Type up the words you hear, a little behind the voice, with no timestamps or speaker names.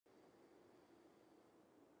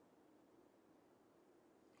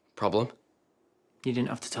Problem? You didn't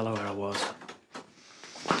have to tell her where I was.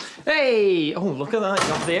 Hey! Oh, look at that. You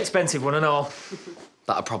got the expensive one and all.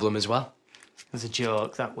 That a problem as well? It was a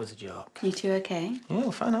joke. That was a joke. You two okay? Yeah,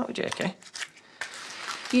 we'll find out with JK.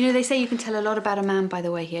 You know, they say you can tell a lot about a man by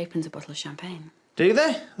the way he opens a bottle of champagne. Do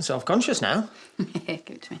they? I'm self-conscious now. Give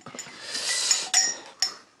it to me.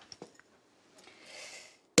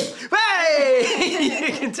 Hey!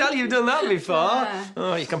 You can tell you've done that before. Yeah.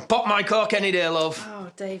 Oh, you can pop my cork any day, love. Oh,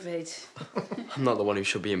 David. I'm not the one who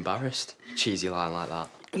should be embarrassed. Cheesy line like that.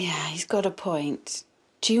 Yeah, he's got a point.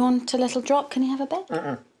 Do you want a little drop? Can you have a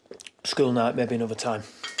bit? School night, maybe another time.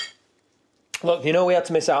 Look, you know we had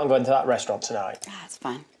to miss out on going to that restaurant tonight. That's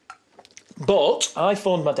fine. But I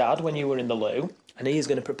phoned my dad when you were in the loo, and he is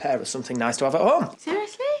going to prepare us something nice to have at home.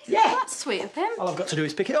 Seriously? Yeah. That's sweet of him. All I've got to do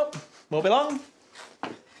is pick it up. Won't be long.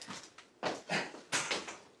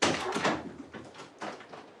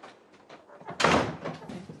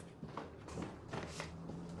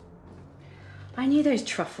 I knew those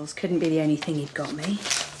truffles couldn't be the only thing he'd got me.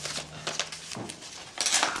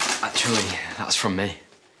 Actually, that's from me.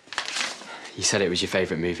 You said it was your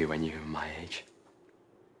favourite movie when you were my age.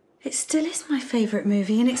 It still is my favourite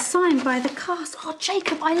movie, and it's signed by the cast. Oh,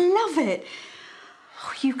 Jacob, I love it.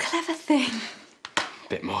 Oh, you clever thing.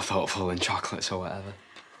 Bit more thoughtful than chocolates or whatever.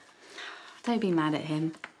 Don't be mad at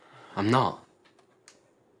him. I'm not.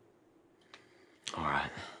 All right.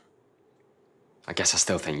 I guess I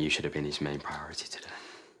still think you should have been his main priority today.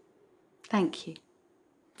 Thank you.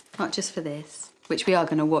 Not just for this, which we are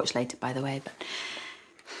going to watch later, by the way, but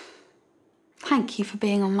thank you for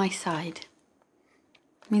being on my side.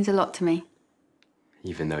 It means a lot to me.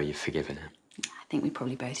 Even though you've forgiven him. I think we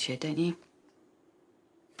probably both should, don't you?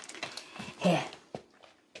 Here.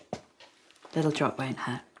 Little drop won't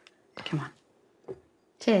hurt. Come on.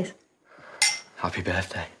 Cheers. Happy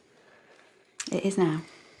birthday. It is now.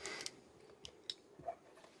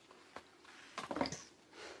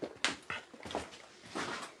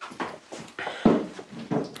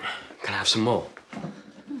 Can I have some more?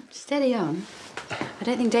 Steady on. I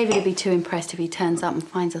don't think David would be too impressed if he turns up and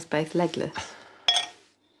finds us both legless.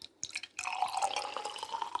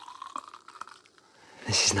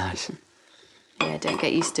 This is nice. Yeah, don't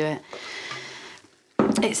get used to it.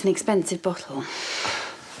 It's an expensive bottle.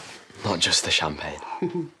 Not just the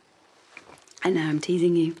champagne. I know, I'm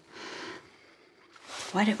teasing you.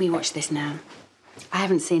 Why don't we watch this now? I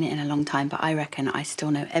haven't seen it in a long time, but I reckon I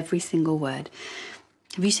still know every single word.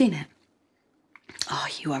 Have you seen it? Oh,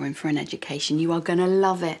 you are in for an education. You are gonna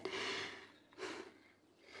love it.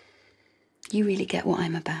 You really get what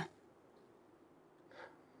I'm about.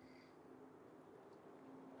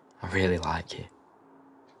 I really like you.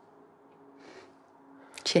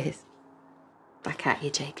 Cheers. Back at you,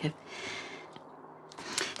 Jacob.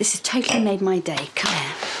 This has totally made my day. Come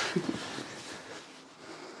here.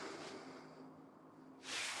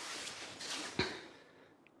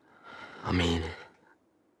 I mean,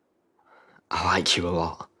 I like you a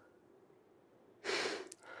lot.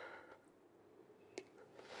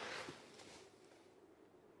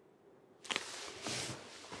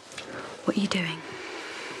 What are you doing?